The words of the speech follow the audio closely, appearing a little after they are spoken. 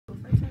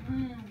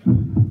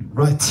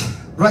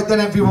Right then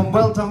everyone,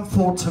 well done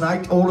for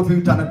tonight. All of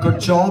you done a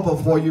good job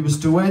of what you was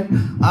doing.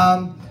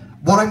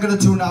 What I'm going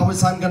to do now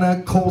is I'm going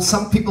to call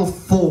some people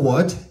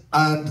forward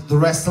and the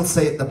rest will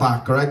stay at the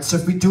back, alright? So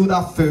if we do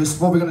that first,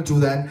 what we're going to do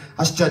then,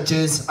 as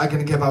judges, I'm going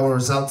to give our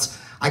results.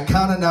 I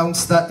can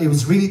announce that it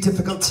was really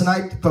difficult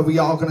tonight, but we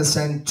are going to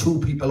send 2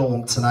 people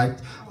home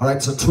tonight,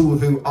 alright? So 2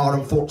 of you are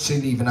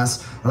unfortunately leaving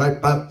us,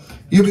 alright? But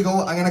here we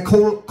go. I'm going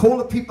to call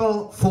the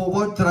people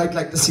forward that I'd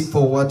like to see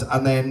forward,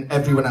 and then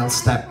everyone else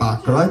step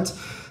back, alright?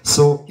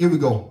 So here we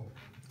go.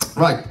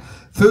 Right,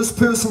 first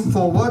person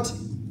forward,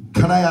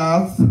 can I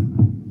have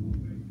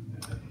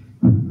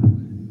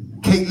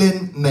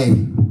Caitlin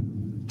May?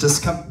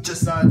 That's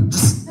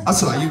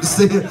alright, you can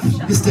stay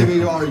where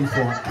you are, you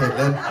for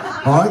Caitlin.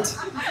 Alright?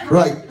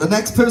 Right, the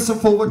next person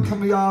forward, can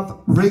we have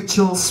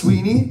Rachel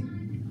Sweeney?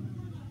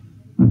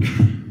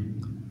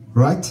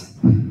 Right,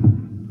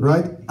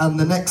 and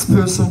the next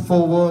person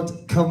forward,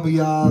 can we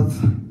have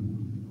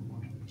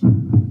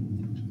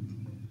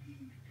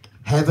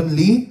Heaven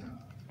Lee?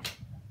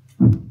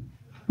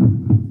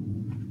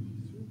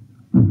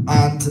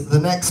 And the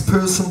next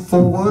person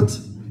forward,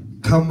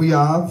 can we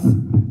have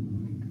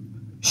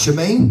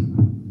Shemaine?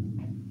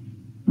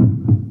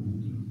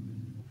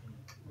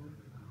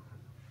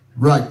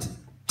 Right.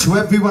 To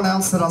everyone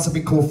else that hasn't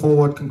been called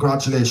forward,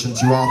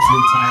 congratulations, you are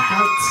through tonight,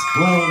 right?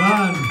 Well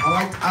done.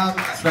 Alright,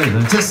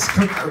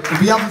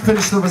 we haven't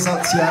finished the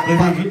results yet, but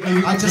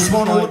I just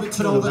want all of you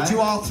to know that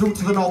you are through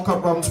to the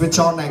knockout rounds, which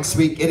are next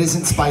week. It is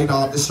Inspired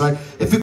Artists, right? If you